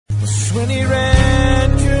When he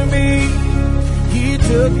ran to me, he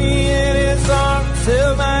took me in his arms,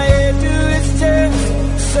 held my head to his chest,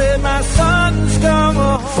 said, my son's come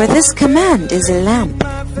home. For this command is a lamp,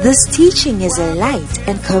 this teaching is a light,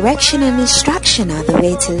 and correction and instruction are the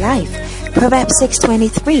way to life. Proverbs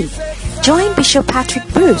 6:23. Join Bishop Patrick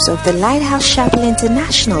Bruce of the Lighthouse Chapel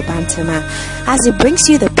International, Bantama, as he brings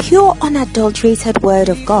you the pure, unadulterated Word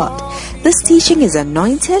of God. This teaching is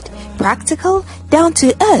anointed, practical, down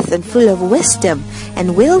to earth, and full of wisdom,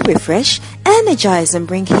 and will refresh, energize, and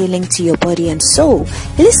bring healing to your body and soul.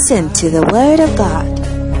 Listen to the Word of God.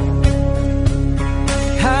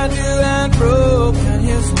 I knew I'd broken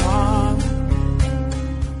his heart.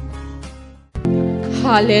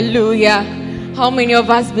 Hallelujah. How many of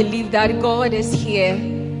us believe that God is here?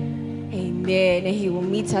 Amen. And He will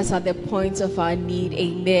meet us at the point of our need.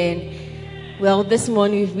 Amen. Well, this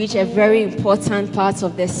morning we've reached a very important part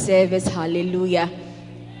of the service. Hallelujah.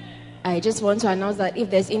 I just want to announce that if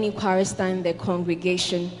there's any chorister in the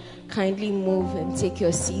congregation, kindly move and take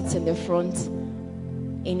your seats in the front.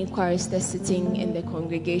 Any chorister sitting in the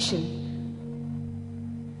congregation.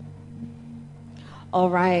 All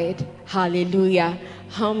right. Hallelujah.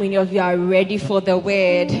 How many of you are ready for the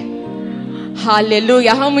word?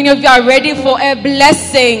 Hallelujah. How many of you are ready for a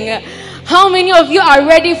blessing? How many of you are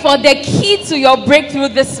ready for the key to your breakthrough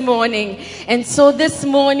this morning? And so this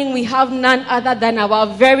morning we have none other than our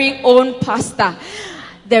very own pastor,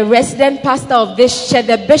 the resident pastor of this church,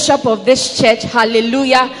 the bishop of this church.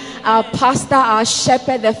 Hallelujah. Our pastor, our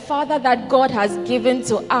shepherd, the father that God has given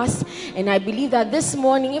to us. And I believe that this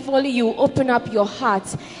morning, if only you open up your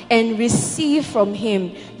heart and receive from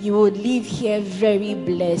him, you will leave here very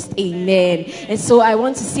blessed. Amen. And so I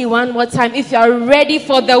want to see one more time, if you are ready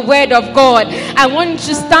for the word of God, I want you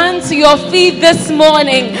to stand to your feet this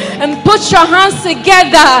morning and put your hands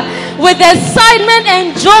together with excitement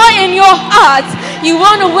and joy in your heart. You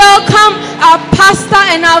want to welcome our pastor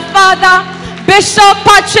and our father, Bishop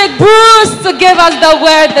Patrick Bruce, to give us the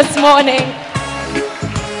word this morning.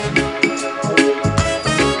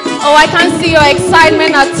 Oh, I can't see your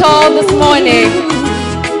excitement at all this morning.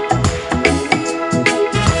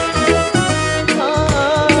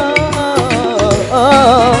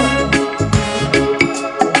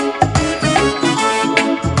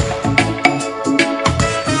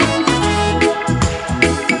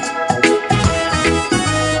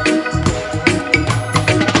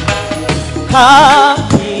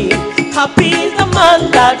 Happy is the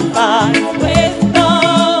man that finds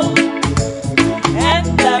wisdom, and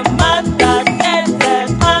the man that gets an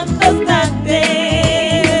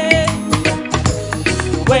understanding.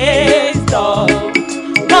 Wisdom,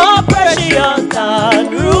 more precious than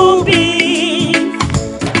rubies,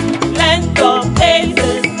 length of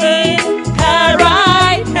aces in her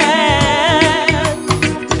right hand,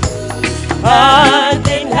 and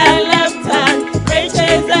in her left hand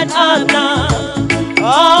riches and honor.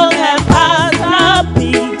 All her paths are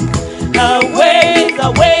peace, her ways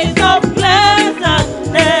are ways of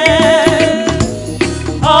pleasantness.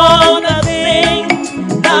 All the things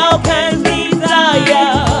thou canst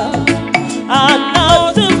desire are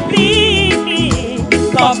not to be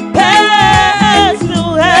compared to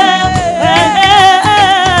her.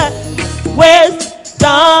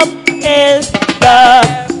 Wisdom is the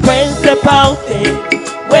principal thing.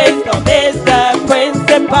 Wisdom is the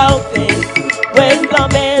principal thing.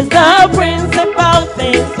 Wisdom is the principal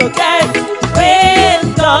thing. So get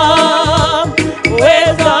wisdom.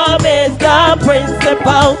 Wisdom is the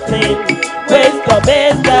principal thing. Wisdom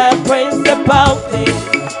is the principal thing.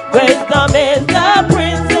 Wisdom is the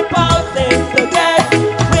principal thing. So get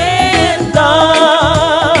wisdom.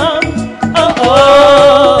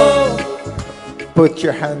 Oh. Put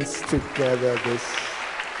your hands together.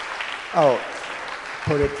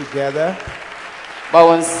 Put it together.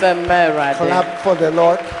 Clap for the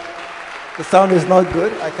Lord. The sound is not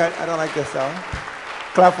good. I don't like the sound.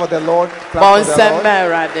 Clap for the Lord. Clap for the Lord.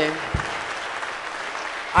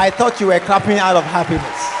 I thought you were clapping out of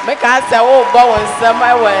happiness.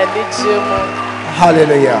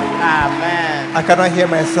 Hallelujah. Amen. I cannot hear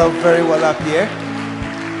myself very well up here.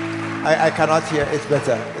 I cannot hear. It's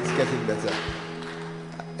better. It's getting better.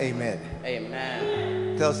 Amen.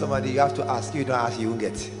 Amen. Tell somebody you have to ask. You don't ask, you won't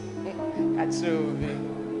get. That's true.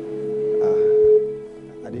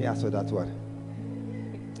 I didn't ask for that one.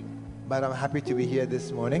 But I'm happy to be here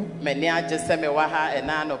this morning.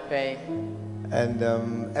 And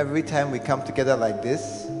every time we come together like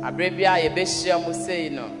this,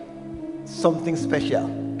 something special.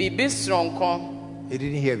 You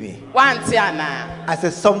didn't hear me. I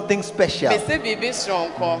said something special.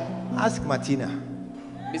 Ask Martina.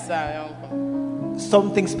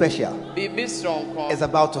 something special is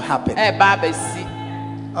about to happen.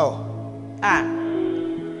 Oh.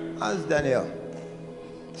 How's Daniel?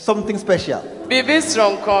 Something special.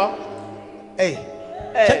 Hey,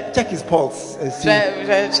 check his pulse.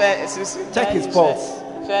 Check his pulse.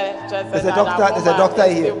 There's a doctor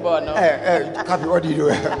here. Hey, Kapi, what do you do?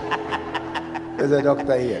 There's a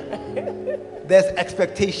doctor here. There's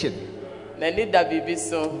expectation.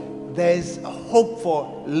 There's hope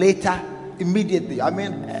for later, immediately. I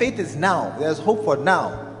mean, faith is now. There's hope for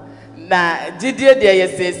now. And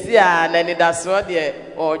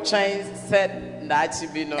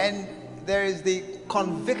there is the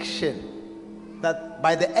conviction that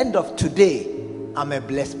by the end of today, I'm a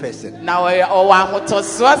blessed person.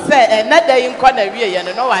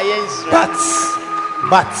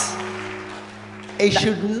 But it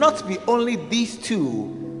should not be only these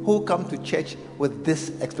two who come to church with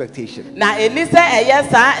this expectation.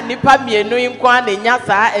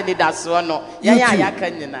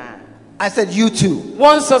 I said you too.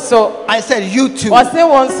 I said you too.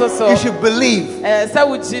 You should believe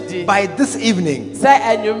by this evening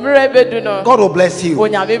God will bless you.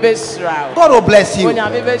 God will bless you.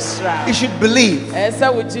 You should believe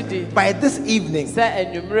by this evening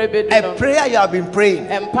a prayer you have been praying,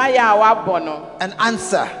 an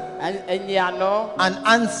answer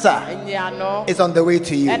is on the way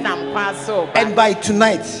to you. And by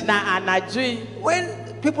tonight, when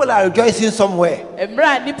people are rejoicing somewhere,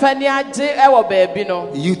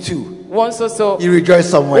 you too, you rejoice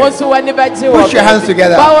somewhere. Put your hands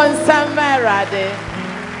together.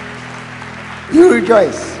 You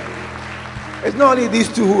rejoice. It's not only these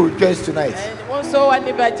two who rejoice tonight. It's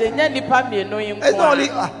not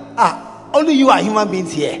only you are human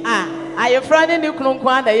beings here.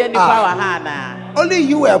 Only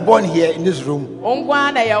you were born here in this room.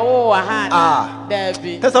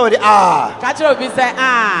 Tell somebody,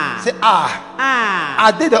 Say,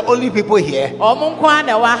 Are they the only people here?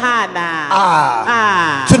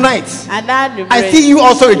 Tonight, I see you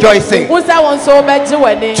also rejoicing.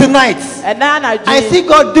 Tonight, I see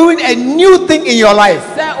God doing a new thing in your life.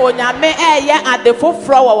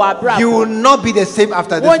 You will not be the same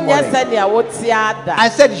after this morning. I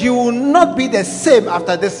said you will not be the same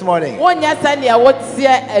after this morning.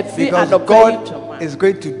 Because God is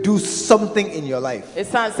going to do something in your life.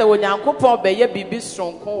 Tap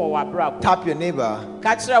your neighbor.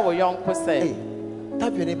 Hey,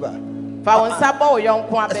 tap your neighbor.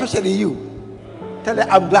 Especially you. Tell them,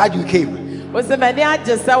 I'm glad you came. Put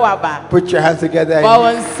your hands together and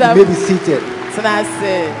you may be seated.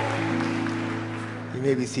 You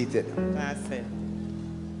may be seated.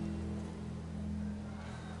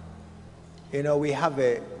 You know, we have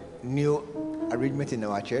a new arrangement in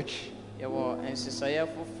our church. So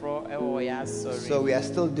we are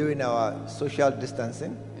still doing our social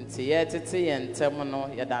distancing.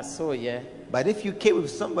 But if you came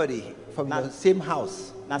with somebody from the same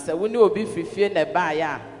house,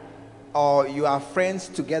 or you are friends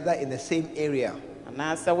together in the same area,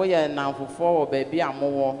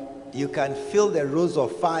 you can fill the rows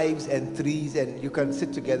of 5s and 3s and you can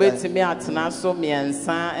sit together if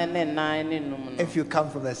you come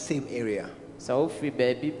from the same area.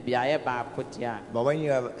 But when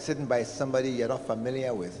you are sitting by somebody you're not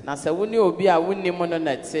familiar with, then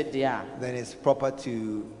it's proper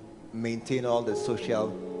to maintain all the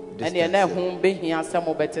social distancing.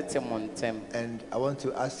 And I want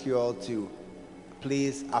to ask you all to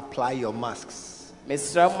please apply your masks. I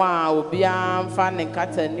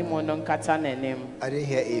didn't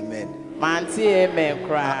hear amen.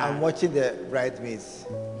 I'm watching the bridesmaids.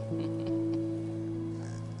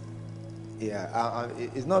 Yeah,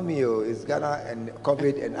 it's not me, it's Ghana and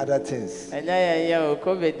COVID and other things. And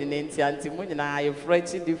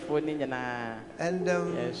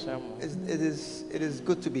it is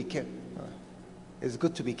good to be careful. It's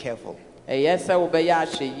good to be careful.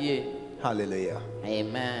 Hallelujah.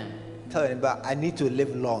 Amen. Tell anybody, I need to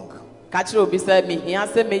live long. I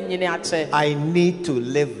need to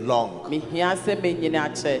live long.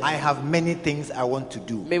 I have many things I want to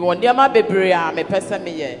do.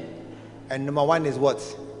 And number one is what?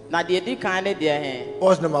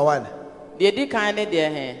 What's number one? Hey,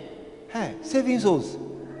 saving souls.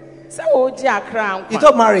 You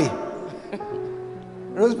don't marry.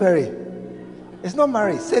 Rosemary. It's not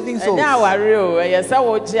marry, saving souls.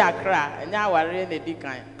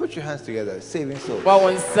 Put your hands together, saving souls.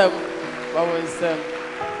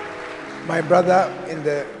 My brother in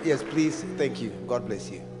the, yes, please, thank you. God bless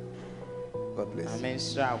you. God bless you.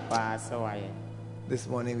 This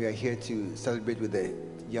morning we are here to celebrate with a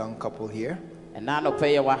young couple here.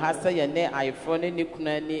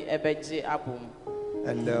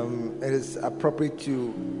 And it is appropriate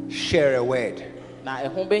to share a word.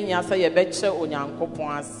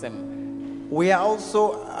 We are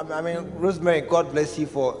also, Rosemary, God bless you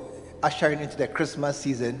for ushering into the Christmas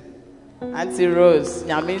season. Auntie Rose,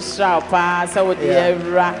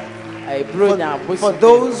 for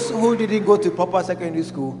those who didn't go to proper secondary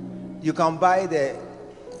school, you can buy the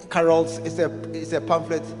carols. It's a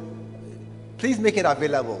pamphlet. Please make it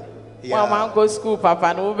available. Yeah. Well, go school,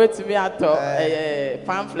 Papa. No, over to me at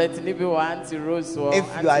pamphlet. If you are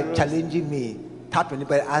challenging me, tap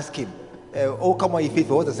anybody, ask him. Oh, come on, if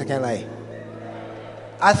what's the second line?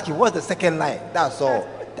 Ask him what's the second line. That's all.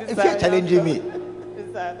 If you are challenging me,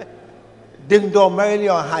 ding dong, merrily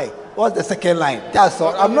on high. What's the second line? That's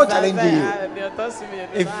all. I'm not challenging you.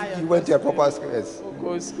 If you went to a proper school, yes.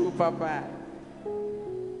 Go school, Papa.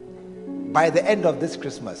 By the end of this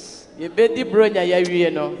Christmas, you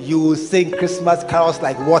will sing Christmas carols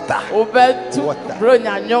like water.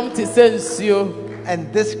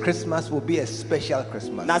 And this Christmas will be a special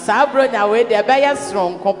Christmas.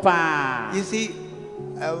 You see,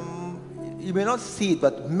 you may not see it,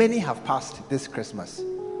 but many have passed this Christmas,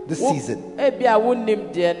 this season.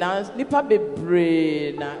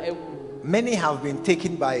 Many have been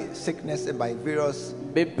taken by sickness and by various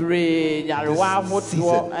diseases.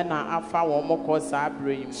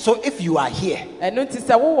 So if you are here,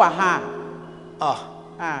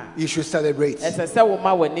 you should celebrate. If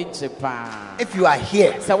you are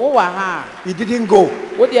here, you didn't go,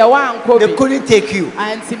 they couldn't take you,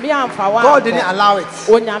 God didn't allow it,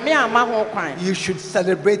 you should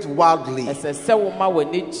celebrate wildly. And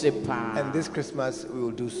this Christmas we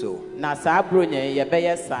will do so.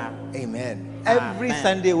 Amen. Every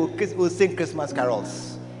Sunday we'll sing Christmas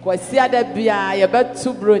carols. So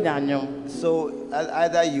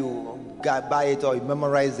either you buy it or you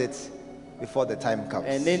memorize it before the time comes.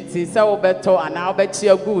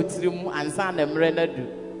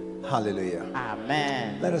 Hallelujah.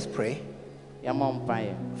 Amen. Let us pray.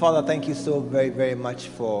 Father, thank you so very, very much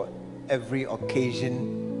for every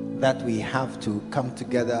occasion that we have to come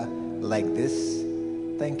together like this.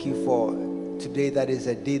 Thank you for today. That is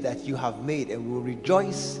a day that you have made, and we will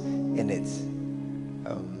rejoice in it.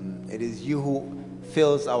 It is you who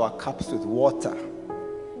fills our cups with water,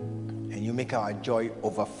 and you make our joy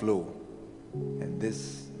overflow. And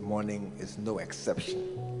this morning is no exception.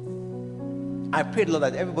 I pray, Lord,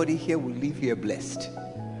 that everybody here will leave here blessed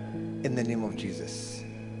in the name of Jesus.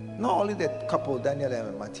 Not only the couple, Daniel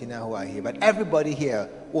and Martina, who are here, but everybody here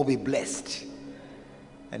will be blessed.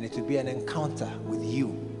 And it will be an encounter with you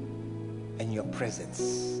and your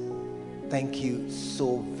presence. Thank you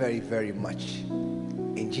so very, very much.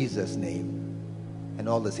 In Jesus' name. And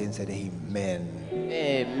all the saints said amen.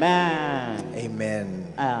 Amen.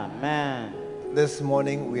 Amen. Amen. This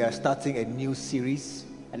morning we are starting a new series.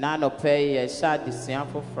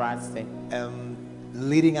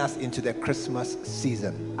 Leading us into the Christmas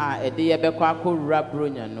season.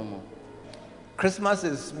 Christmas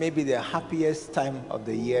is maybe the happiest time of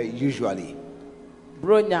the year usually.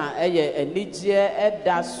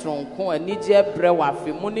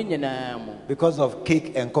 Because of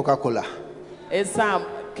cake and Coca-Cola.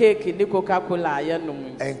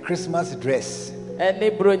 And Christmas dress.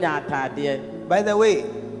 By the way,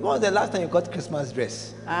 when was the last time you got Christmas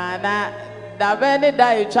dress? When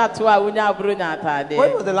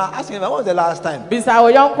was the last? Ask me, when was the last time?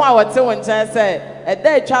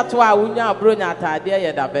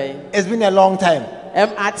 It's been a long time.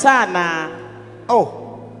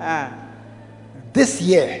 Oh, this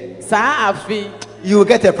year you will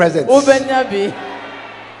get a present.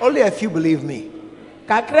 Only a few believe me.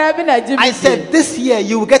 I said this year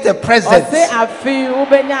you will get a present.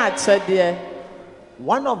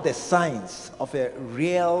 One of the signs of a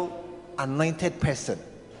real anointed person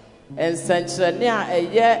is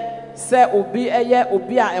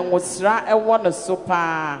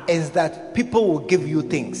that people will give you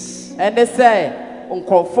things.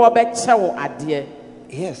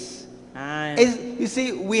 Yes. You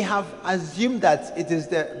see, we have assumed that it is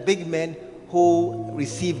the big men who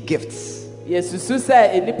receive gifts. I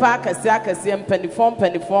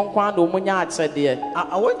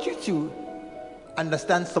want you to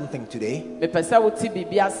understand something today.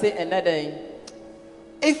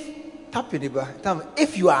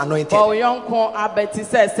 If you are anointed,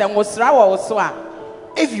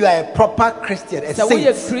 if you are a proper Christian, a saint,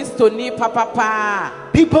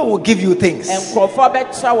 people will give you things. I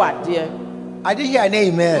didn't hear an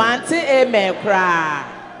amen.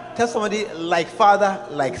 Tell somebody, like father,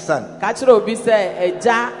 like son. And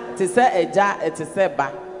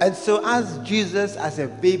so as Jesus as a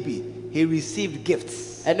baby, he received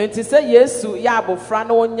gifts.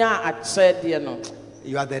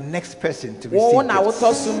 You are the next person to receive gifts.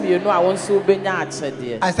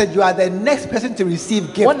 I said, you are the next person to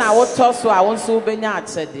receive gifts.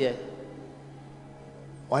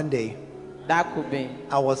 One day, I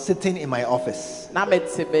was sitting in my office.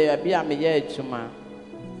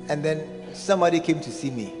 And then somebody came to see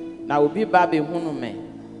me.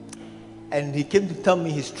 And he came to tell me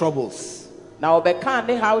his troubles.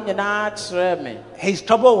 His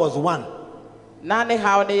trouble was one. Money.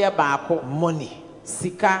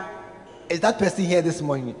 Sika. Is that person here this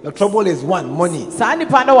morning? Your trouble is one, money. Is one,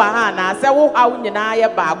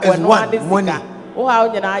 money.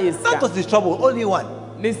 That was his trouble, only one.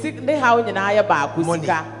 Money.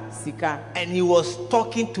 And he was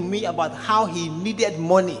talking to me about how he needed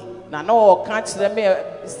money. As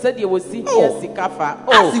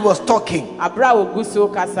he was talking, I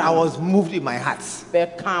was moved in my heart.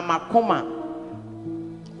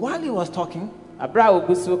 While he was talking,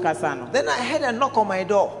 then I heard a knock on my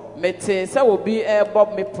door. I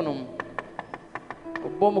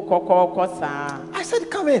said,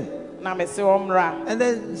 come in. And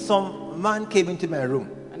then some man came into my room.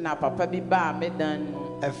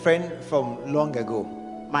 A friend from long ago.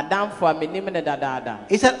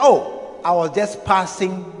 He said, oh, I was just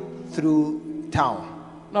passing through town.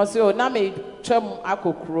 And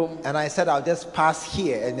I said, I'll just pass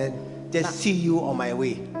here and then just see you on my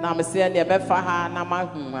way.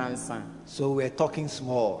 So we're talking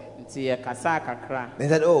small. They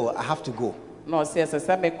said, oh, I have to go.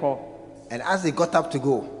 And as they got up to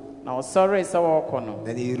go,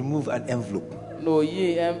 then he removed an envelope.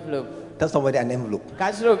 Tell somebody an envelope.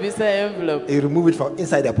 He removed it from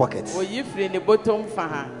inside their pocket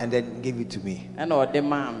and then gave it to me. No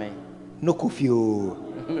coffee.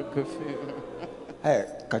 Hey,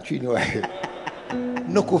 Katrina.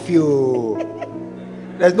 No coffee.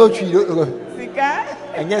 There's no tree.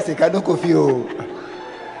 And yes, no coffee.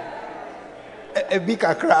 A big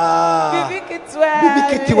akra. Bibi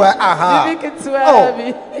kitwa. Aha. Oh,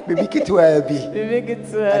 bibi kitwa.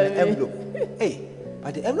 An envelope. Hey,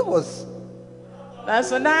 but the envelope was.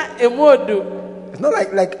 It's not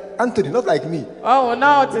like Anthony, not like me. Oh,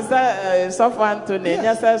 now it is Sofa Anthony.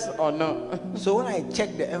 Yes, or no. So when I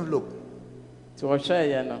checked the envelope,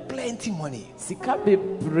 plenty money.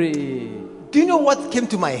 Do you know what came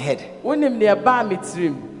to my head?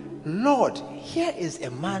 Lord, here is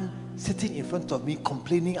a man sitting in front of me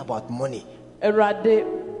complaining about money.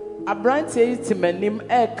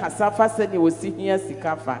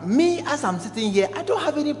 Me, as I'm sitting here, I don't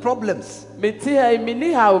have any problems.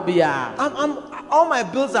 All my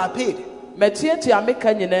bills are paid. I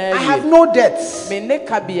have no debts.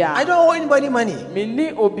 I don't owe anybody money.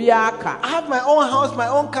 I have my own house, my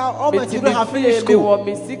own car. All my children have finished school.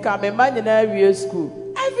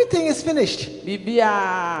 Everything is finished.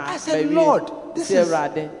 I said, Lord, this is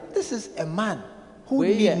a man who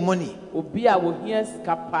needs money.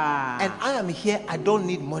 And I am here, I don't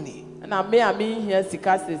need money.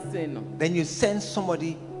 Then you send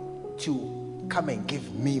somebody to come and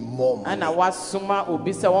give me more money. As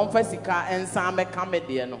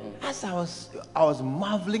I was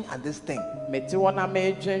marveling at this thing, do you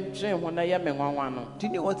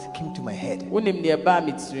know what came to my head?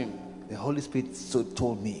 The Holy Spirit so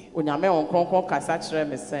told me, I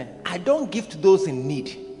don't give to those in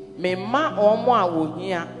need.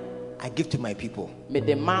 I give to my people.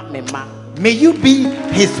 May you be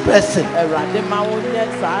his person.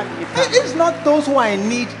 It's not those who are in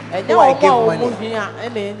need who I give money.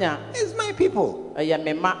 It's my people.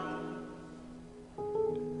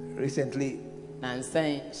 Recently,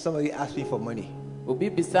 somebody asked me for money.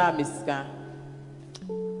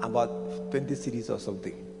 About 20 cedis or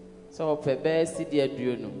something.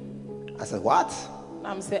 I said, what?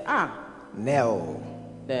 No.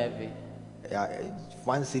 Yeah,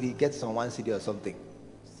 1 cedi, get some 1 cedi or something.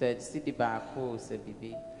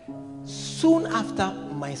 Soon after,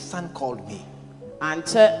 my son called me.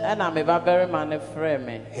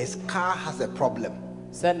 His car has a problem.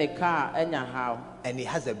 And he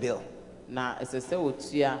has a bill.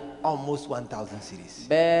 Almost 1,000 cedis.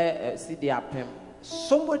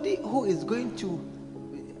 Somebody who is going to,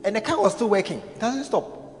 and the car was still working. It doesn't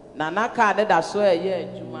stop. He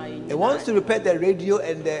wants to repair the radio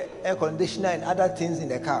and the air conditioner and other things in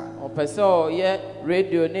the car.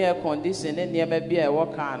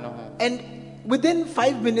 And within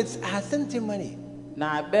 5 minutes, I had sent him money. Then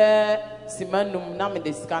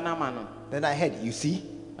I heard, you see?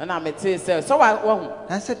 And I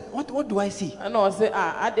said, what do I see?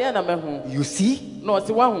 You see?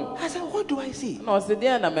 I said, what do I see?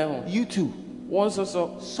 You too.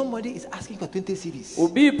 Somebody is asking for 20 CDs.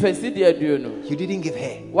 You didn't give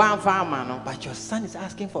her. But your son is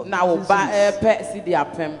asking for 1,000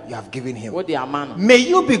 CDs. You have given him. May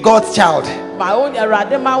you be God's child.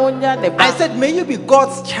 I said, may you be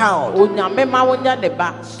God's child.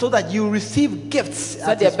 So that you receive gifts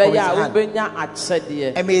at His hand.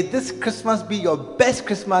 And may this Christmas be your best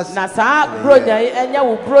Christmas. In the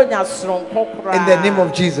name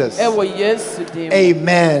of Jesus.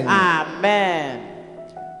 Amen. Amen.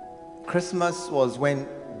 Christmas was when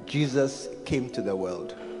Jesus came to the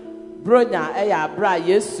world. But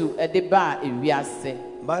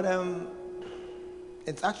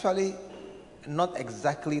it's actually not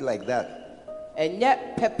exactly like that.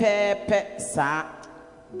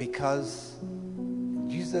 Because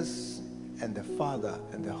Jesus and the Father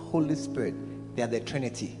and the Holy Spirit, they are the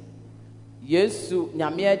Trinity. And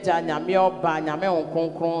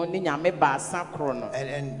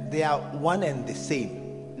they are one and the same.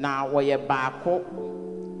 And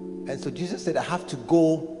so Jesus said, I have to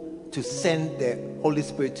go to send the Holy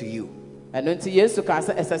Spirit to you. But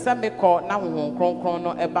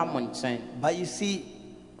you see,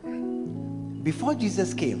 before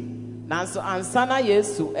Jesus came,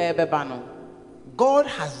 God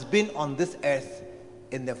has been on this earth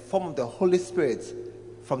in the form of the Holy Spirit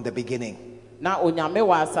from the beginning. The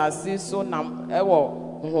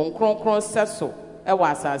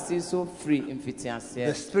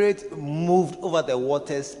Spirit moved over the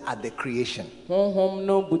waters at the creation. In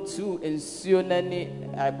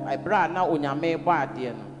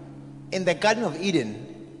the Garden of Eden,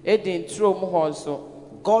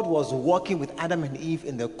 God was walking with Adam and Eve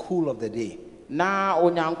in the cool of the day.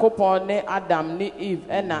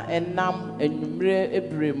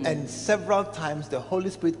 And several times the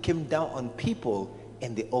Holy Spirit came down on people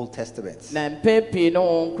in the Old Testament.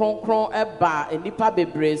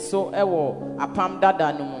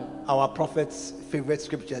 Our prophet's favorite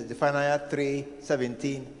scripture, Zephaniah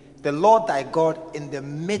 3:17. The Lord thy God in the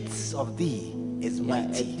midst of thee is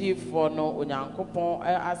mighty.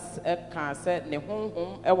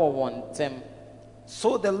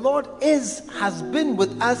 So the Lord has been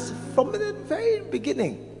with us from the very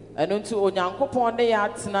beginning. And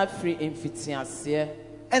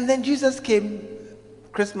then Jesus came,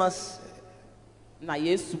 Christmas, and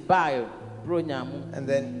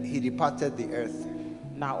then he departed the earth.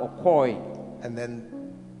 And then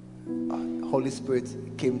Holy Spirit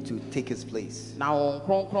came to take his place.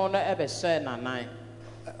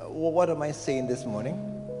 What am I saying this morning?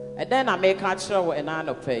 That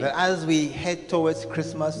as we head towards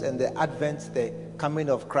Christmas and the Advent, the coming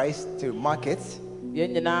of Christ to mark it,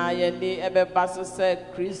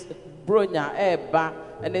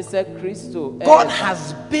 God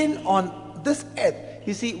has been on this earth.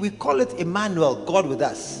 You see, we call it Emmanuel, God with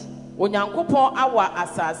us. But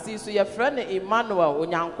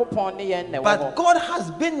God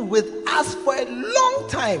has been with us for a long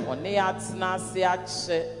time.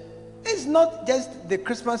 It's not just the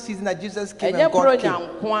Christmas season that Jesus came and God came.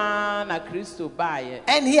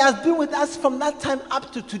 And he has been with us from that time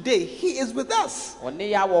up to today. He is with us.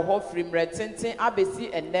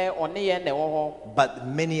 But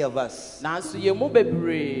many of us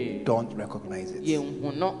don't recognize it.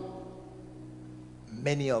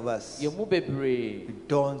 Many of us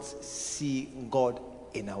don't see God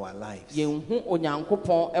in our lives.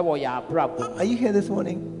 Are you here this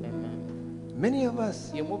morning? Many of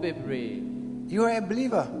us, you are a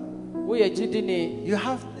believer. You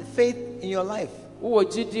have faith in your life.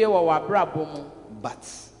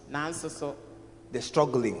 But the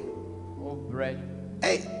struggling.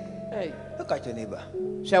 Hey, look at your neighbor.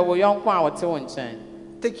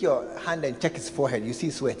 Take your hand and check his forehead. You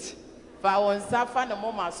see sweat.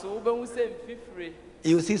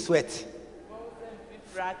 You see sweat.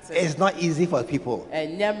 It's not easy for people.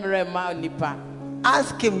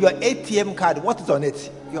 Ask him your ATM card. What is on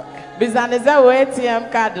it?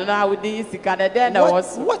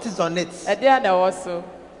 What is on it?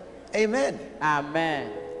 Amen.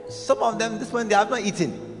 Amen. Some of them, this one, they have not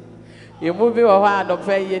eaten. They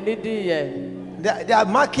are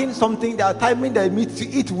marking something. They are timing their meat to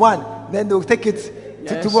eat one. Then they will take it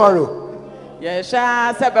to tomorrow.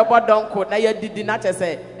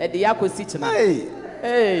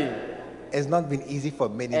 Hey. It's not been easy for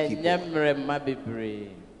many people.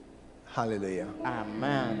 Hallelujah.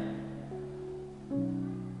 Amen.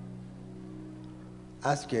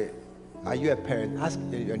 Ask you, are you a parent? Ask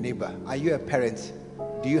your neighbor, are you a parent?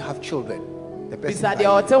 Do you have children? The person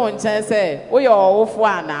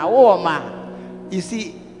you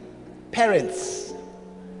see, parents,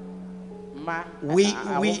 we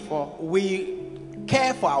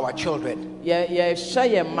care for our children.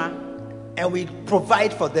 And we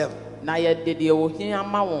provide for them.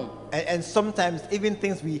 And sometimes even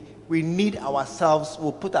things we need ourselves,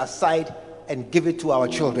 we'll put aside and give it to our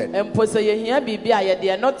children. And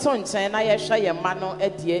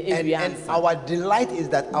our delight is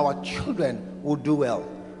that our children will do well.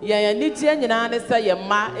 We'll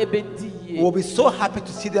be so happy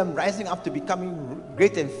to see them rising up to becoming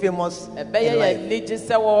great and famous in life.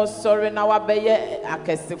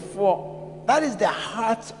 That is the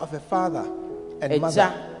heart of a father and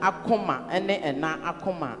mother.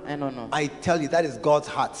 I tell you, that is God's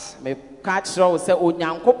heart. That is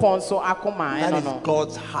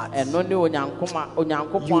God's heart.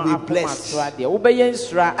 You'll be blessed.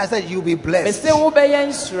 I said you'll be blessed.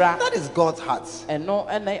 That is God's heart.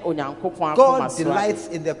 God delights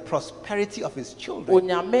in the prosperity of his children.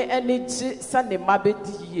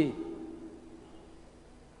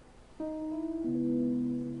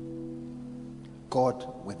 God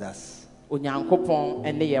with us.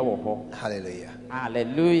 Hallelujah.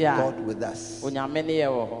 Hallelujah. God with us.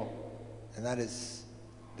 And that is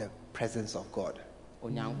the presence of God.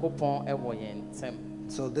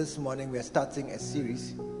 So this morning we are starting a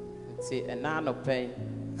series. And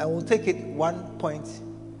we'll take it one point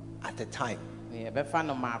at a time. And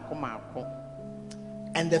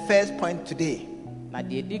the first point today. And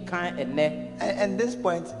this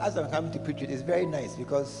point, as I'm coming to preach it, is very nice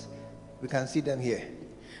because we can see them here.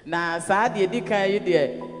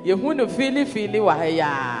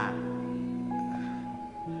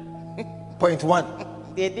 Point 1.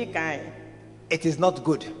 It is not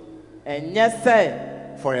good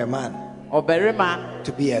for a man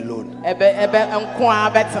to be alone. Amen.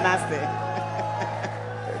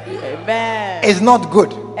 It's not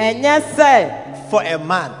good for a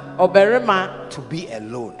man to be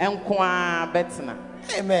alone.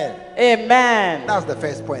 Amen. Amen. That's the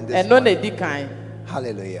first point this morning.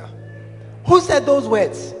 Hallelujah. Who said those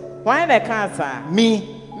words?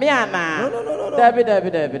 Me. No.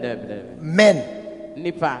 Men.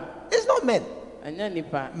 It's not men.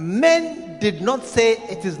 Men did not say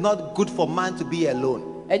it is not good for man to be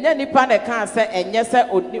alone.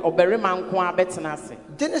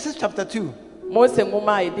 Genesis chapter 2. Go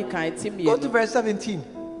to verse 17.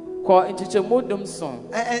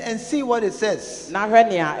 And see what it says.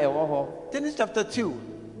 Genesis chapter 2.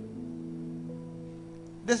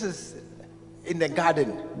 This is in the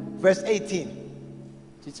garden. Verse 18.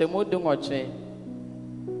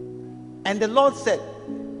 And the Lord said,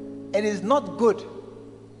 it is not good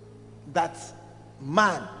that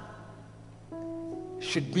man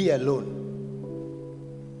should be alone.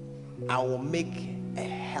 I will make a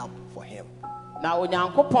help for him. Now,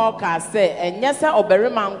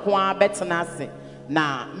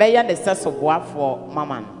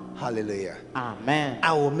 Hallelujah. Amen.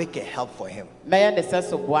 I will make a help for him.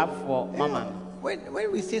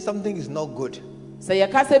 When we say something is not good, do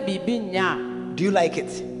you like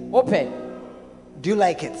it? Do you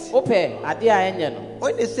like it?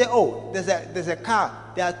 When they say, oh, there's a car,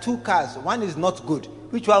 there are two cars, one is not good,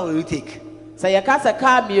 which one will you take? Which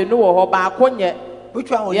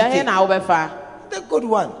one will you take? The good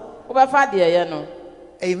one.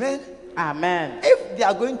 Amen. Amen. If they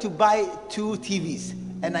are going to buy two TVs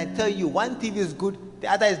and I tell you one TV is good,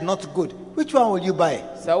 the other is not good, which one will you buy?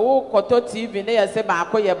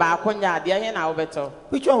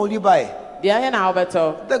 Which one will you buy?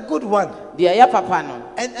 The good one.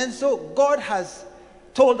 And so God has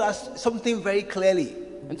told us something very clearly.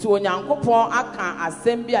 It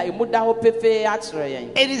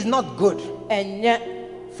is not good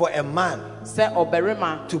for a man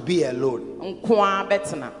to be alone.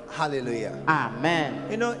 Hallelujah. Amen.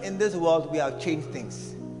 You know, in this world we have changed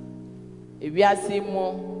things.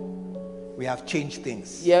 We have changed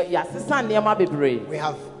things. We have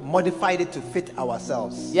modified it to fit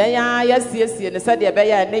ourselves.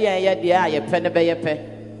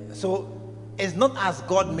 So it's not as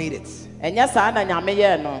God made it.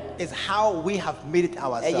 It's how we have made it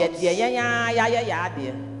ourselves.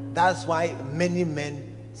 That's why many men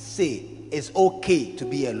say it's okay to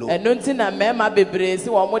be alone.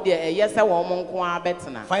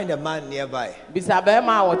 Find a man nearby.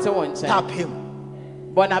 Tap him.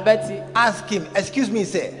 Ask him, excuse me,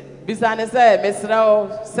 sir.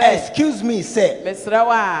 Excuse me, sir.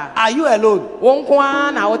 Are you alone?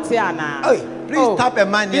 Hey, please tap a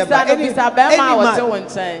man nearby. Any man.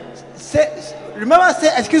 Say, remember,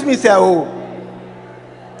 say, excuse me, sir. Oh.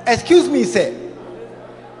 Excuse me, sir.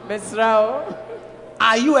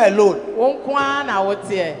 Are you alone?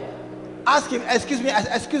 Ask him, excuse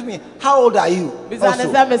me, how old are you? Also.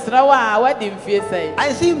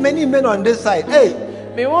 I see many men on this side. Hey.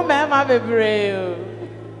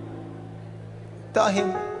 Tell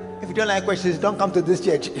him, if you don't like questions, don't come to this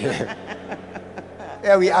church. Here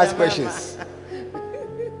we ask questions.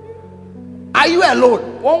 Are you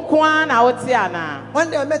alone? One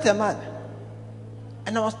day I met a man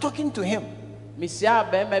and I was talking to him. I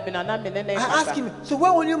asked him, so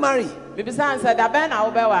when will you marry? Didn't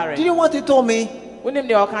want to tell me?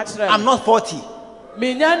 I'm not 40.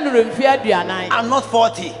 I'm not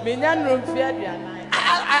 40.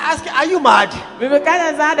 I asked him, are you mad? You're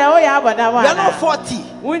not 40.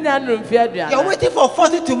 You're waiting for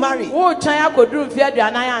 40 to marry. Then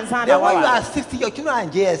when you are 60, your children are in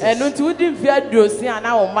JSS.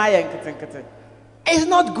 It's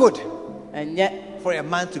not good for a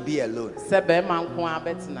man to be alone.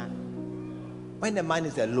 When a man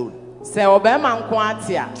is alone,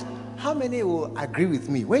 how many will agree with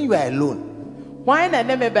me? When you are alone, how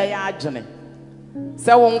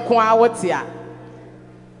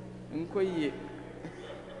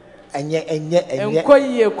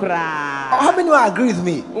many will agree with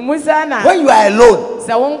me? When you are alone,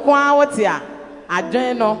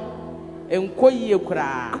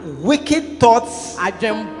 wicked thoughts,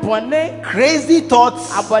 crazy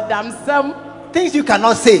thoughts, things you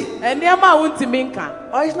cannot say.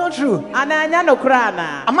 Oh, it's not true. Am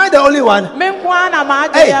I the only one?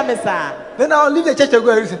 Hey, then I'll leave the church and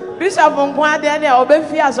go.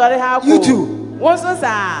 You too.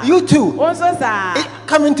 You too. It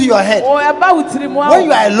come into your head when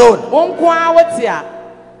you are alone.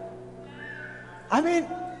 I mean,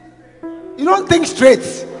 you don't think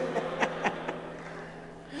straight.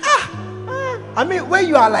 I mean, when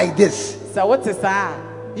you are like this,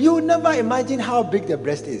 you will never imagine how big the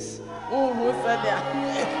breast is.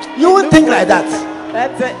 You won't think like that.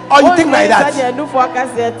 Or you think like that.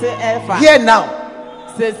 Here now.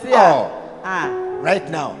 Oh. Right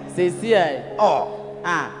now. Oh.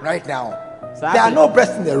 Right now. There are no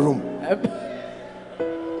breasts in the room.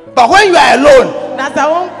 But when you are alone,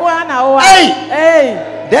 hey,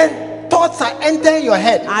 then thoughts are entering your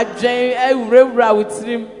head.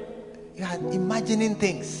 You are imagining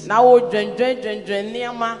things. That's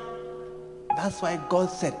why God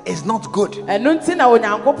said it's not good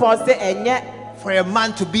for a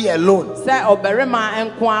man to be alone.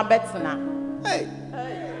 Hey.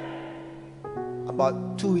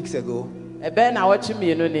 About 2 weeks ago,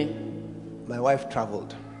 my wife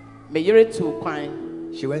traveled. She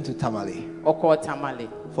went to Tamale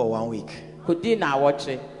for 1 week.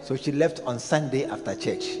 So she left on Sunday after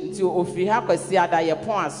church.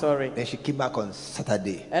 Then she came back on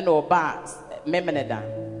Saturday.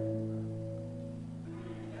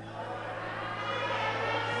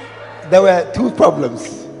 There were two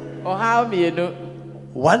problems.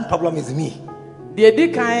 One problem is me.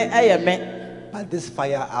 But this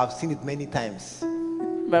fire, I've seen it many times.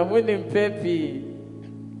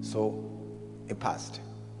 So it passed.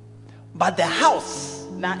 But the house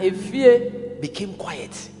became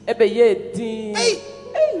quiet. Hey.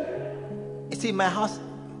 You see, my house,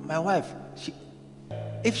 my wife,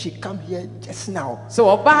 if she come here just now,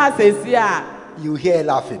 you hear her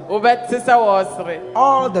laughing.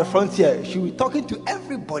 All the frontier, she will be talking to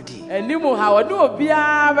everybody.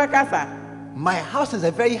 My house is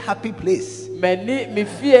a very happy place. I'll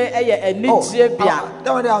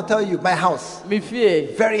tell you, my house,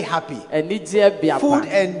 very happy. Food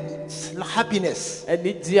and happiness. But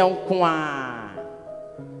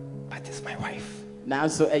it's my wife.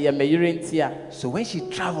 So when she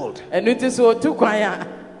traveled,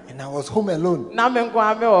 and I was home alone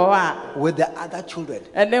with the other children,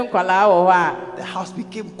 the house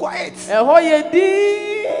became quiet.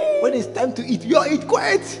 When it's time to eat, we all eat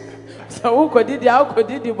quiet. When we are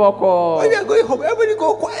going home, everybody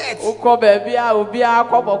go quiet. One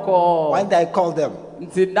day I called them.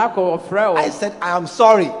 I said, I am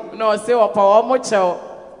sorry.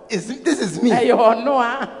 This is me.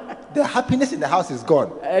 The happiness in the house is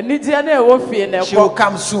gone. She will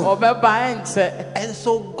come soon. And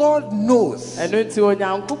so God knows that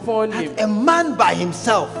a man by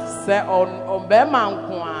himself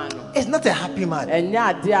is not a happy man.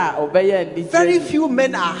 Very few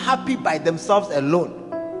men are happy by themselves alone.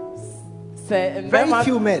 Very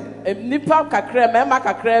few men.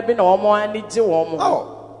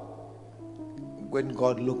 Oh, when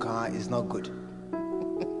God looks at her, it's not good.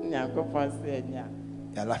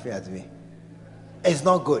 You're laughing at me. It's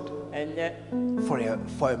not good for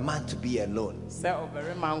a man to be alone.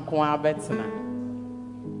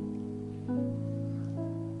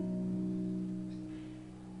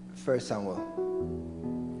 1 Samuel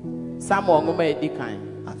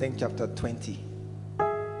I think chapter 20.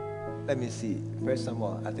 Let me see. 1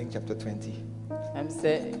 Samuel, I think chapter 20. Let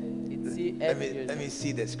me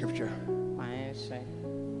see the scripture.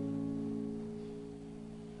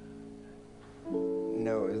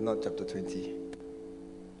 No, it's not chapter 20.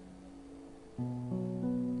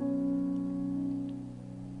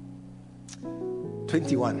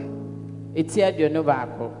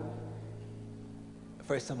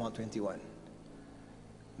 First Samuel 21.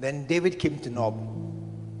 Then David came to Nob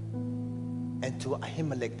and to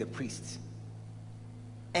Ahimelech the priest.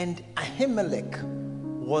 And Ahimelech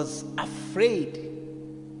was afraid.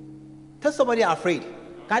 Tell somebody afraid.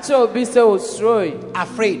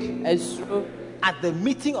 Afraid. At the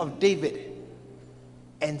meeting of David,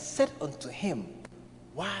 and said unto him,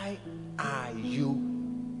 why are you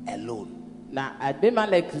alone? Na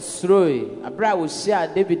Abimelech sroi abra wo hia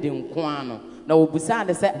David nkoa no na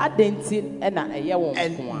obusade say adenti na eye wo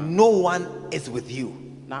nkoa and no one is with you.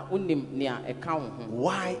 Na unim nia eka wo ho.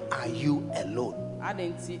 Why are you alone?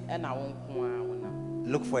 Adenti na wo nkoa wo na.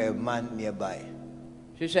 Look for a man nearby.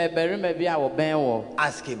 Hwehwe berima bi a wo ben wo.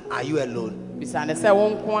 Ask him, are you alone? Bisane say wo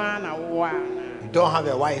nkoa na wo a. You don't have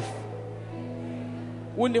a wife.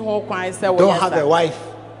 Wuni ho kwan say wo. Don't have a wife.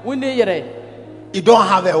 Wuni yere. You don't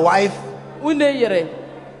have a wife.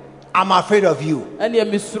 I'm afraid of you.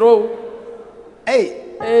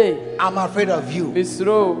 Hey, I'm afraid of you.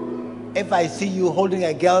 If I see you holding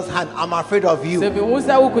a girl's hand, I'm afraid of you. Amen.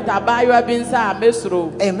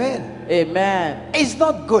 Amen. It's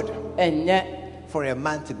not good for a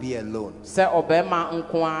man to be alone. And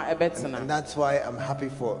that's why I'm happy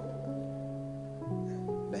for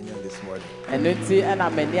Daniel this morning.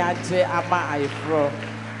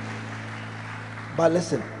 But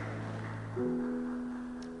listen.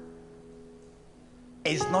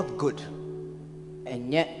 It's not good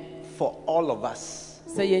and yet for all of us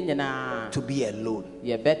to be alone.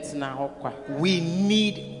 We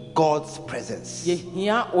need God's presence. I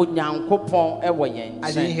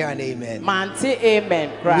didn't hear an amen.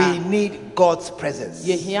 We need God's presence.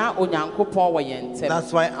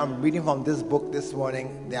 That's why I'm reading from this book this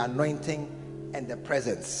morning, The Anointing and the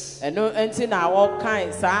Presence.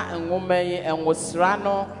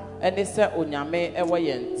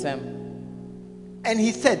 And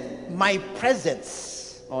he said, my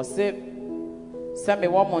presence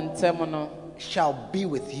shall be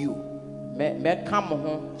with you,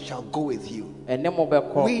 shall go with you.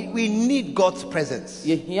 We need God's presence.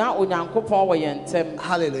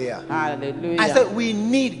 Hallelujah. I said we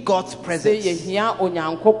need God's presence.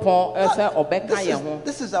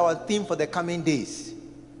 This is our theme for the coming days.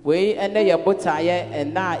 We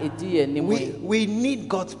need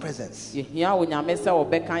God's presence.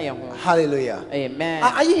 Hallelujah. Amen.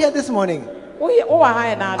 Are you here this morning? Are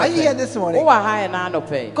you here this morning?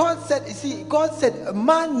 God said, you see, God said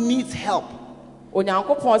man needs help. Man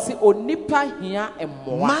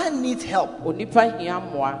needs help.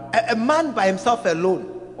 A man by himself alone.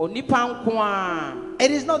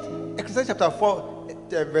 It is not, Ecclesiastes chapter 4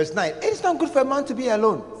 verse 9. It is not good for a man to be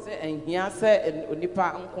alone.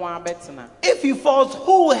 If he falls,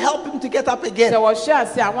 who will help him to get up again? A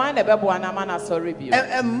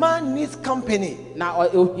man needs company. How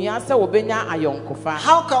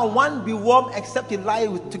can one be warm except he lie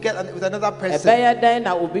together with another person?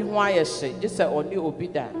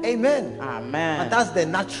 Amen. Amen. But that's the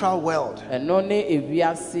natural world. In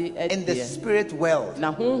the spirit world, in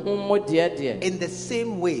the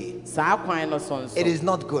same way, it is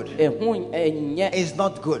not good. It's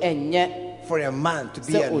not good for a man to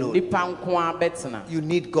be alone. You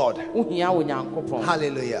need God.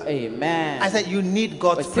 Hallelujah. Amen. I said you need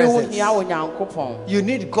God's presence. You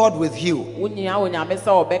need God with you. You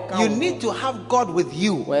need to have God with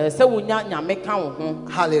you.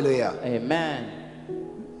 Hallelujah. Amen.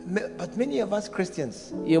 But many of us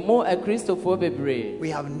Christians, we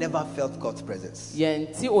have never felt God's presence. We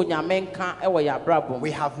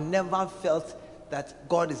have never felt that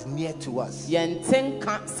God is near to us.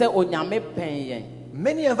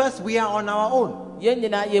 Many of us, we are on our own.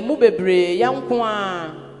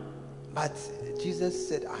 But Jesus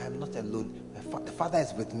said, I am not alone. The Father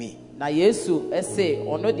is with me.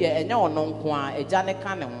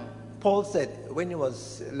 Paul said when he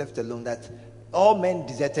was left alone that all men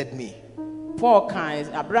deserted me.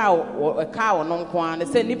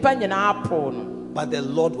 But the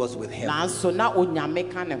Lord was with him.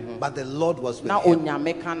 But the Lord was with him.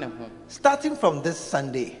 Starting from this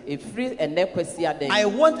Sunday, I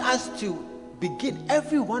want us to begin,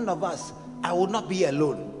 every one of us, I will not be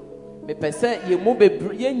alone.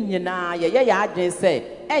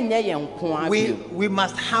 We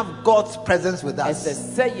must have God's presence with us.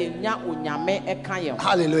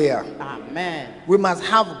 Hallelujah. Amen. We must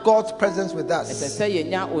have God's presence with us.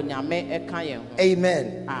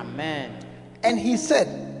 Amen. Amen. And he said,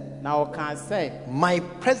 my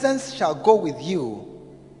presence shall go with you,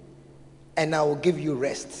 and I will give you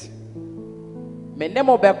rest.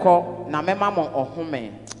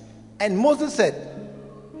 And Moses said,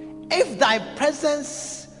 if thy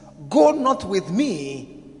presence go not with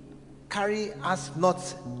me, carry us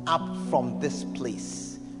not up from this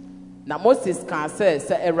place. Now Moses can say,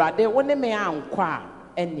 I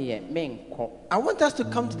want us to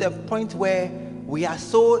come to the point where we are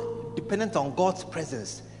so dependent on God's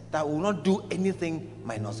presence that we will not do anything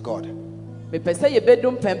minus God. I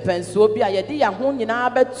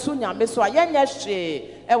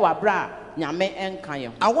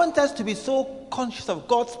want us to be so conscious of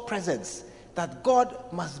God's presence that God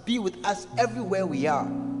must be with us everywhere we are.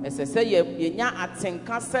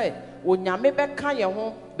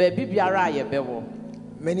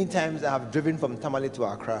 Many times I have driven from Tamale to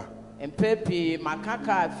Accra,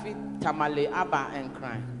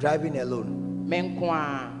 driving alone.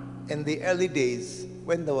 In the early days,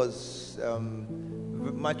 when there was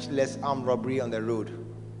much less armed robbery on the road,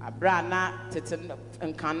 I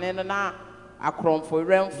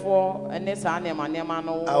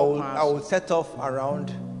will set off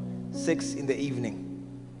around 6 in the evening.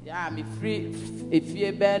 And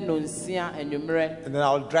then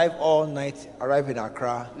I'll drive all night, arrive in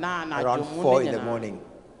Accra around 4 in the morning.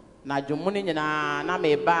 And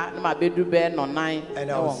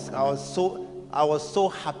I was so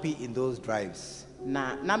happy in those drives.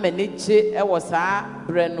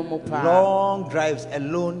 Long drives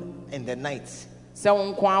alone in the night.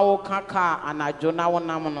 And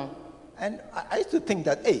I used to think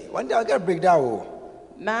that, hey, one day I'll get a breakdown.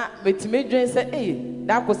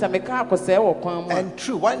 And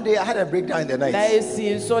true, one day I had a breakdown in the night.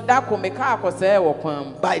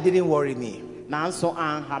 But it didn't worry me.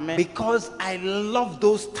 Because I love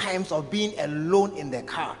those times of being alone in the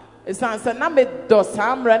car. And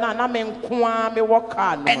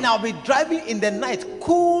I'll be driving in the night,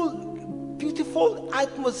 cool, beautiful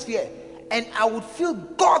atmosphere, and I would feel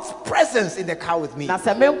God's presence in the car with me. And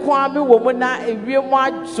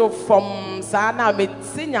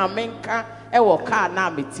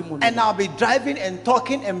I'll be driving and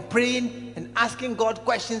talking and praying and asking God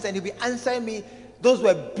questions, and He'll be answering me. Those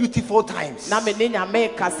were beautiful times. How many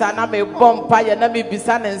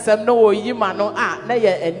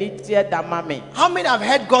have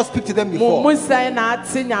heard God speak to them before? You have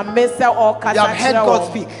heard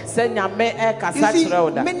God speak. You see,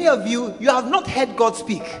 many of you have not heard God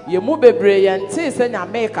speak.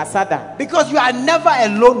 Because you are never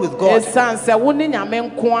alone with God.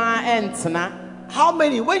 How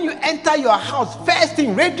many, when you enter your house, first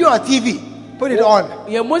thing, radio or TV? Put it on.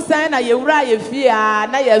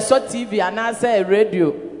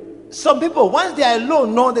 Some people, once they are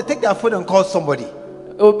alone, no, they take their phone and call somebody.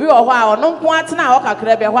 But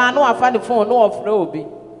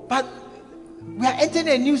we are entering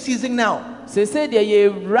a new season now.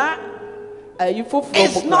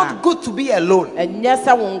 It's not good to be alone. You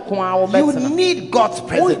need God's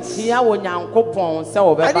presence. I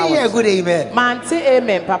didn't hear a good amen. I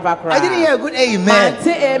didn't hear a good amen.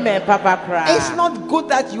 It's not good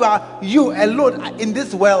that you alone in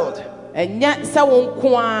this world. A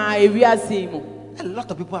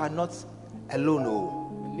lot of people are not alone.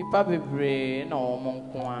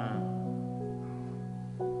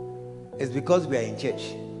 It's because we are in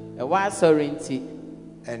church.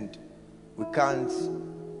 And we can't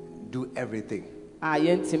do everything. A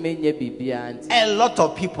lot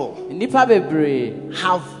of people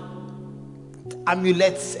have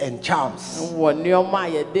amulets and charms. Or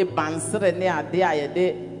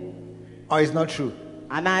it's not true.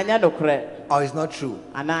 Or it's not true.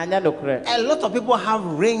 A lot of people have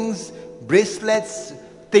rings, bracelets,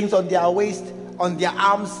 things on their waist, on their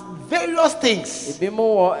arms, various things.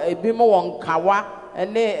 I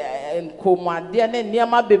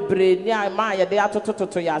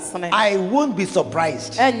won't be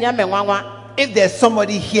surprised if there's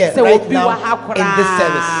somebody here right now in this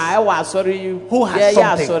service who has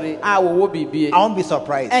something. I won't be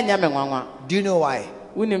surprised. Do you know why?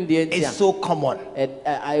 It's so common.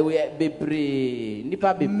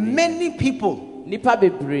 Many people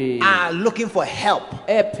are looking for help,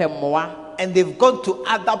 and they've gone to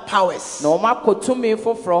other powers.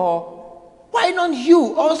 Why don't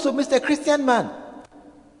you also, Mr. Christian man?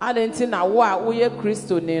 Also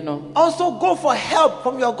go for help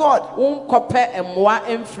from your God. Why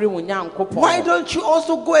don't you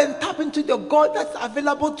also go and tap into the God that's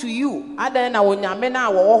available to you?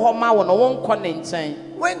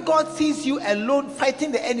 When God sees you alone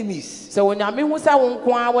fighting the enemies,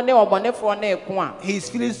 He is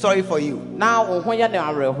feeling sorry for you.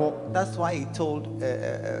 That's why He told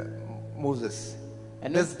Moses,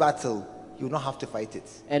 this battle, you don't have to fight it.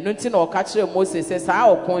 Stand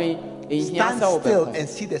still and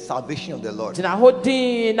see the salvation of the Lord. This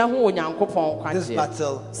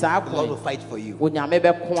battle, the Lord will fight for you.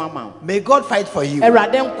 May God fight for you.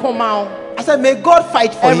 I said, may God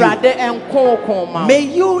fight for you. May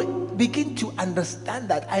you begin to understand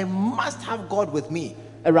that I must have God with me.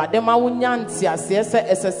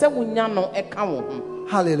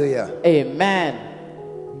 Hallelujah. Amen.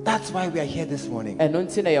 That's why we are here this morning. Daniel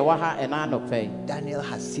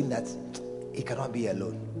has seen that he cannot be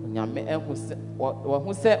alone.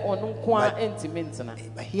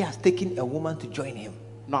 But he has taken a woman to join him.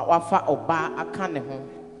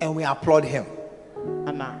 And we applaud him.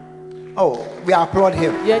 Oh, we applaud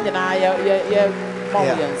him. Yeah.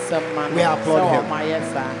 We applaud him.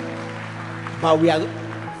 But we are,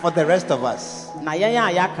 for the rest of us,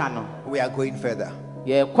 we are going further.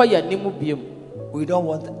 We don't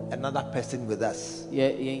want another person with us.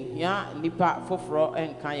 We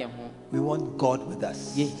want God with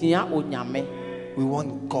us. We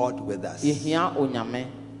want God with us.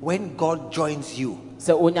 When God joins you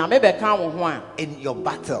in your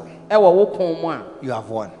battle, you have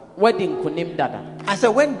won. I said,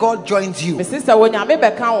 when God joins you in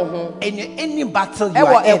any battle you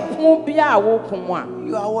are in,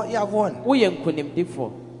 you have won.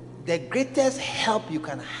 The greatest help you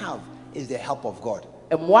can have is the help of God.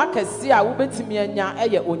 That's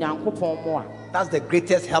the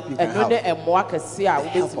greatest help you can have. The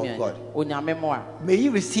help of God. May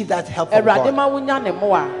you receive that help from God.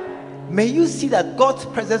 May you see that God's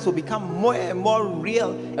presence will become more and more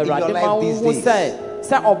real in your life these days.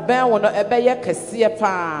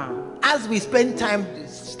 As we spend time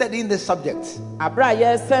studying this subject,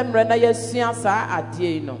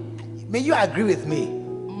 may you agree with me.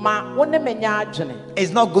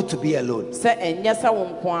 It's not good to be alone. Tell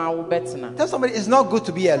somebody it's not good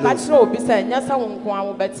to be alone.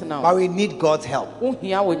 But we need God's help.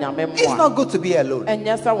 It's not good to be alone. I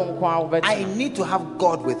need to have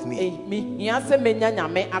God with me. And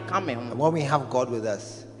when we have God with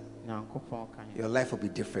us, your life will be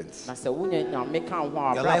different. Your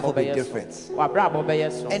life will be different.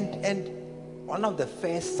 And one of the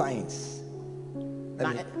first signs,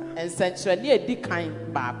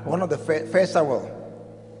 one of the first Samuel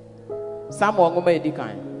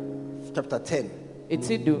chapter 10.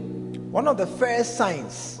 One of the first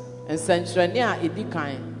signs.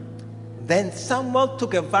 Then Samuel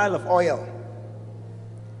took a vial of oil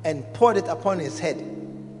and poured it upon his head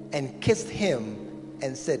and kissed him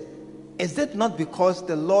and said, is it not because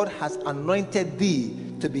the Lord has anointed thee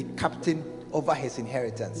to be captain over his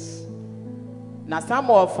inheritance? Na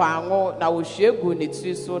Samuel fango na oshegu ne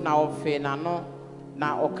tiri so na ofe na no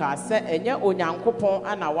na oka se enye onyankopon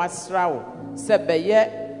ana wasra wo se beye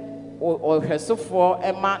ohwesofo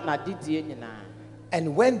ema na didie nyina.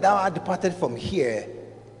 And when thou art departed from here,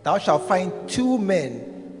 thou shalt find 2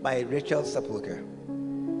 men by Rachel's sepulchre.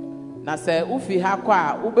 Na se ufi ha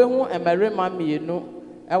kwa ubehu emerema mienu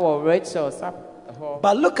ewo Rachel's sepulchre.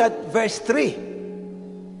 But look at verse 3.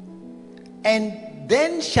 And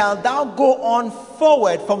then shalt thou go on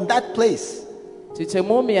forward from that place.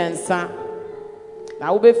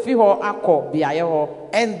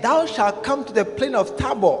 And thou shalt come to the plain of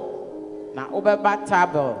Tabor.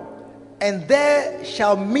 And there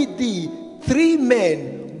shall meet thee 3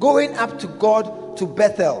 men going up to God to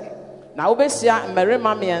Bethel.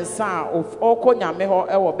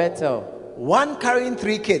 One carrying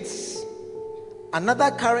 3 kids,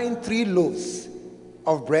 another carrying 3 loaves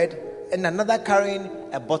of bread, and another carrying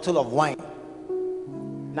a bottle of wine.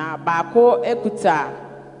 Na bako ekuta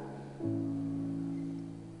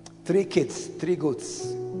 3 kids, 3 goats.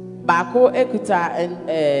 Bako ekuta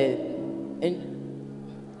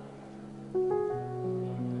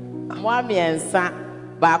mwamiensa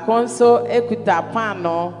bako nso ekuta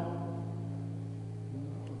pano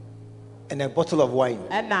and a bottle of wine.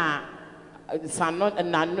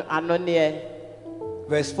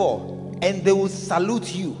 Verse 4. And they will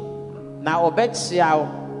salute you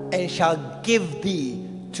and shall give thee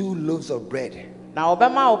 2 loaves of bread,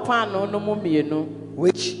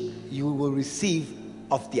 which you will receive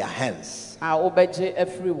of their hands.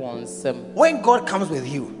 When God comes with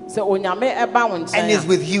you and is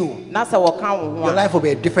with you, your life will be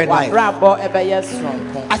a different life.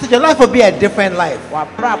 I said your life will be a different life.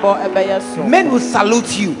 Men will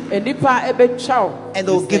salute you and they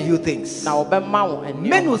will give you things.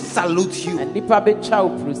 Men will salute you.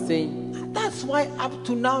 That's why up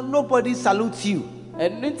to now nobody salutes you.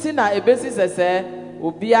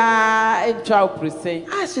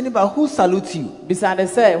 Ask anybody who salutes you.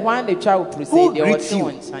 Who greets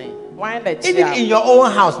you? Even in your own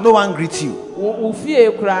house, no one greets you.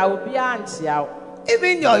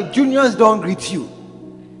 Even your juniors don't greet you.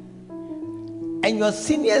 And your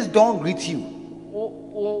seniors don't greet you.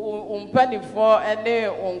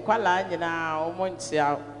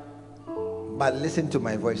 But listen to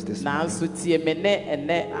my voice this morning.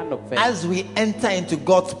 As we enter into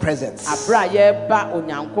God's presence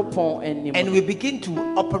and we begin to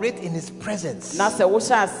operate in His presence, men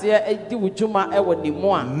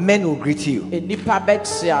will greet you.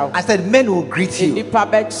 I said men will greet you.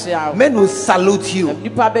 Men will salute you. And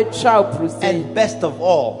best of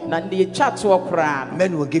all,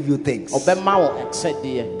 men will give you things.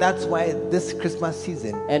 That's why this Christmas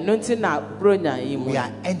season we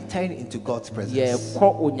are entering into God's presence.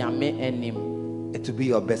 It will be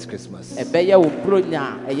your best Christmas. It will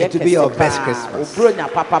be your best Christmas.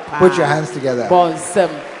 Put your hands together.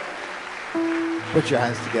 Put your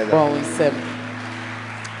hands together. I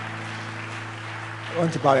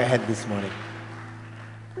want to bow your head this morning.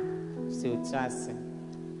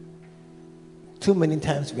 Too many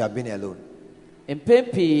times we have been alone.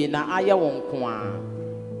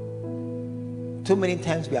 Too many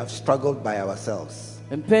times we have struggled by ourselves.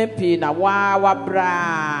 And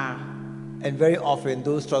very often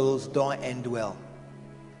those struggles don't end well.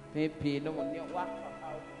 They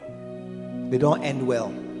don't end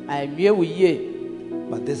well.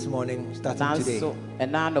 But this morning, starting today,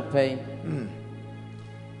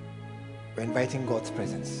 we're inviting God's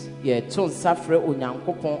presence.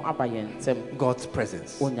 God's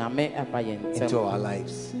presence into our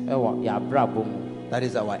lives. That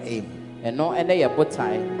is our aim.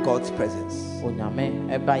 God's presence.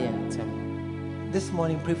 This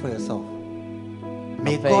morning, pray for yourself.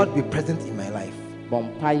 May God be present in my life.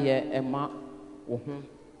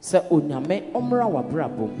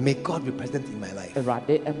 May God be present in my life.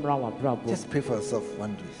 Just pray for yourself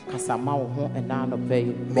one day.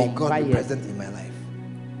 May God be present in my life.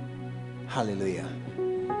 Hallelujah.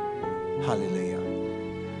 Hallelujah.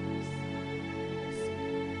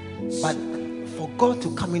 But for God to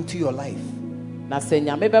come into your life, you have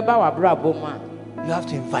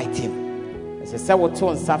to invite Him.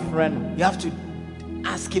 You have to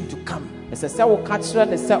ask Him to come.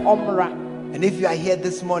 And if you are here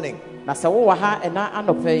this morning,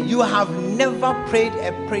 you have never prayed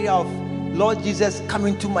a prayer of Lord Jesus, come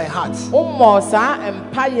into my heart.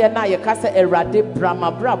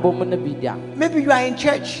 Maybe you are in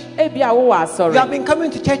church. You have been coming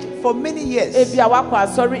to church for many years. You are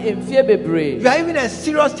even a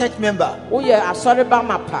serious church member.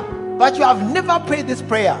 But you have never prayed this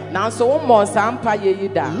prayer.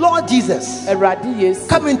 Lord Jesus,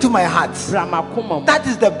 come into my heart. That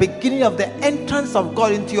is the beginning of the entrance of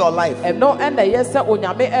God into your life.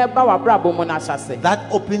 That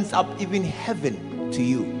opens up even heaven to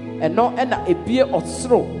you.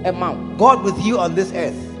 God with you on this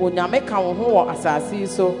earth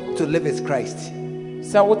to live as Christ.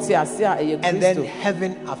 And then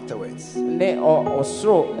heaven afterwards.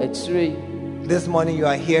 This morning you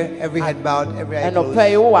are here, every head bowed, every eye closed.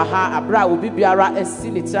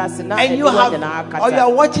 And you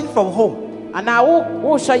are watching from home. Or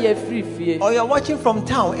you are watching from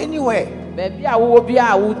town, anywhere.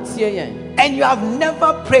 And you have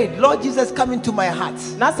never prayed, Lord Jesus, come into my heart.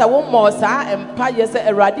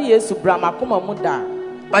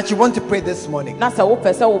 But you want to pray this morning. You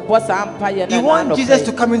want Jesus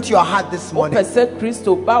to come into your heart this morning.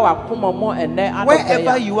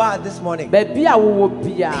 Wherever you are this morning,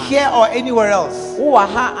 here or anywhere else,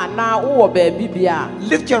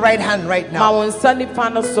 lift your right hand right now.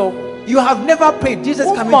 You have never prayed, Jesus,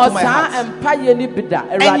 come into my heart.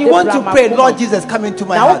 And you want to pray, Lord Jesus, come into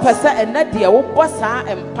my heart.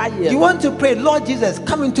 You want to pray, Lord Jesus,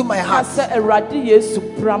 come into my heart.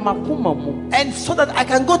 And so that I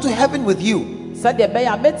can go to heaven with you.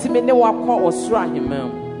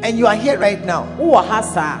 And you are here right now.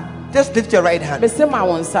 Just lift your right hand.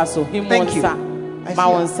 Thank you. I see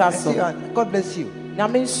you. God bless you.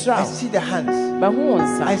 I see the hands.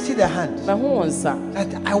 I see the hands.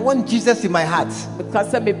 That I want Jesus in my heart.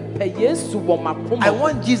 I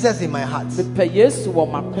want Jesus in my heart.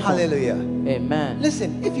 Hallelujah. Amen.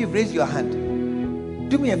 Listen, if you raise your hand,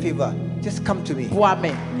 do me a favor. Just come to me. Just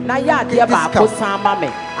come.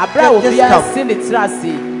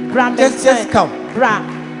 Just come.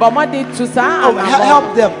 Oh,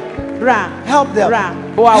 help them. Help them.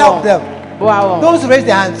 Help them. Those who raise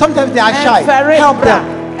their hands, sometimes they are shy. Help them.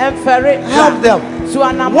 Help them.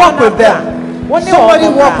 Walk with them. Somebody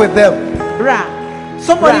walk with them.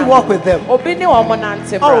 Somebody walk with them. Oh,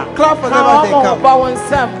 clap for them as they come.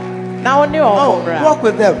 Oh, walk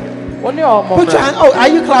with them. Put your hand. Oh, are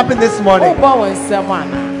you clapping this morning?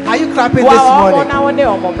 Are you clapping this morning?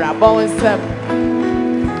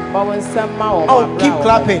 Oh, keep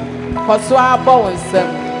clapping.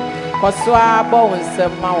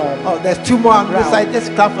 Oh, there's two more on this side.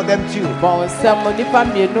 Just clap for them too.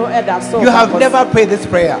 You have never prayed this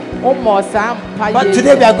prayer, but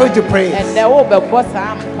today we are going to pray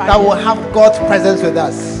that will have God's presence with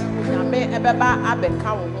us.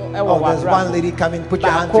 Oh, there's one lady coming. Put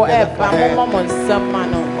your hand together for her.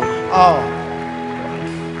 Oh.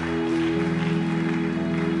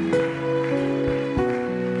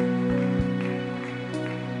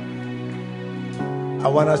 I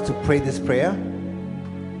want us to pray this prayer.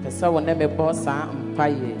 And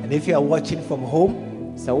if you are watching from home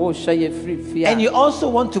and you also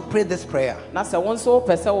want to pray this prayer, I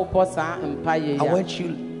want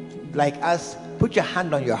you, like us, put your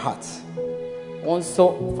hand on your heart. Put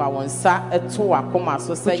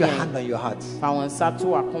your hand on your heart.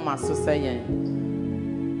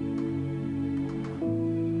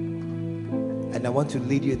 And I want to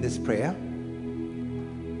lead you in this prayer.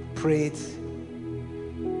 Pray it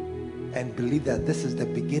and believe that this is the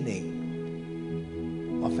beginning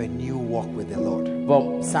of a new walk with the Lord.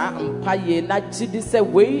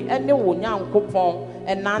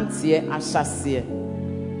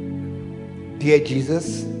 Dear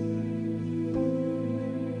Jesus,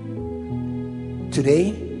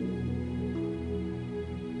 today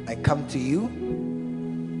I come to you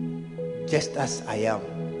just as I am.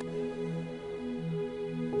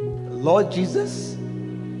 Lord Jesus,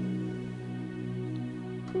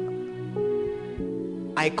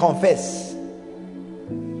 I confess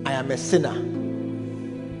I am a sinner.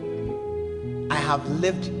 I have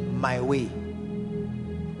lived my way.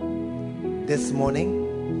 This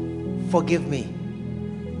morning, forgive me.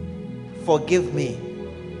 Forgive me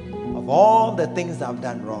of all the things I've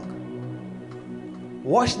done wrong.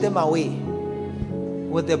 Wash them away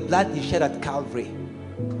with the blood you shed at Calvary.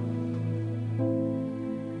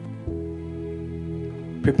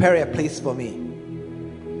 Prepare a place for me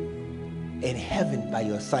in heaven by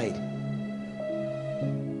your side,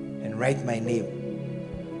 and write my name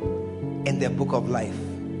in the book of life.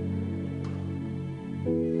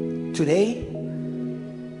 Today,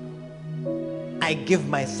 I give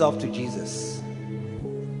myself to Jesus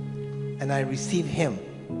and I receive him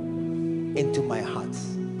into my heart.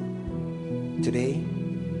 Today,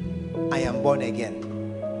 I am born again,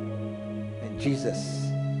 and Jesus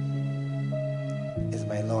is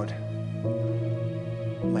my Lord,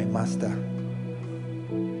 my Master,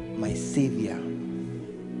 my Savior,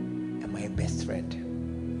 and my best friend.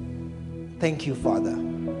 Thank you, Father,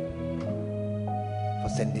 for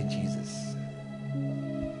sending Jesus.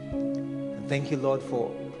 And thank you, Lord,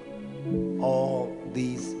 for all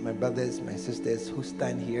these, my brothers, my sisters, who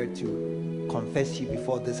stand here to confess you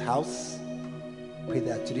before this house. Pray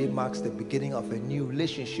that today marks the beginning of a new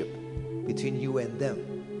relationship between you and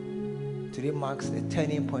them. Today marks a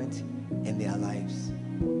turning point in their lives.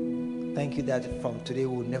 Thank you that from today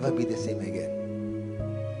we will never be the same again.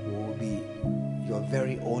 We will be your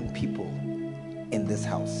very own people in this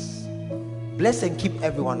house. Bless and keep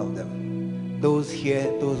every one of them. Those here,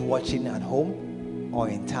 those watching at home or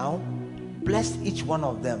in town, bless each one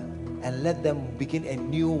of them and let them begin a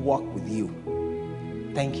new walk with you.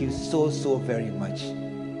 Thank you so very much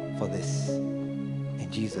for this. In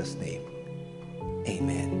Jesus' name,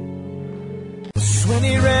 amen. When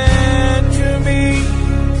he ran to me,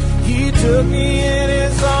 he took me in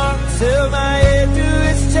his arms, held my head to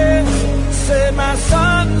his chest, said, my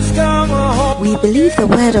son's come home. We believe the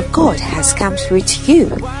word of God has come through to you.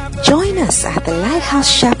 Join us at the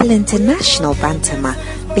Lighthouse Chapel International, Bantama,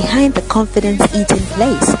 behind the Confidence Eating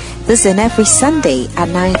Place. This is every Sunday at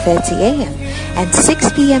 9:30 a.m. and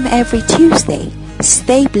 6 p.m. every Tuesday.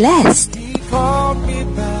 Stay blessed. He called me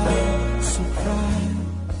back.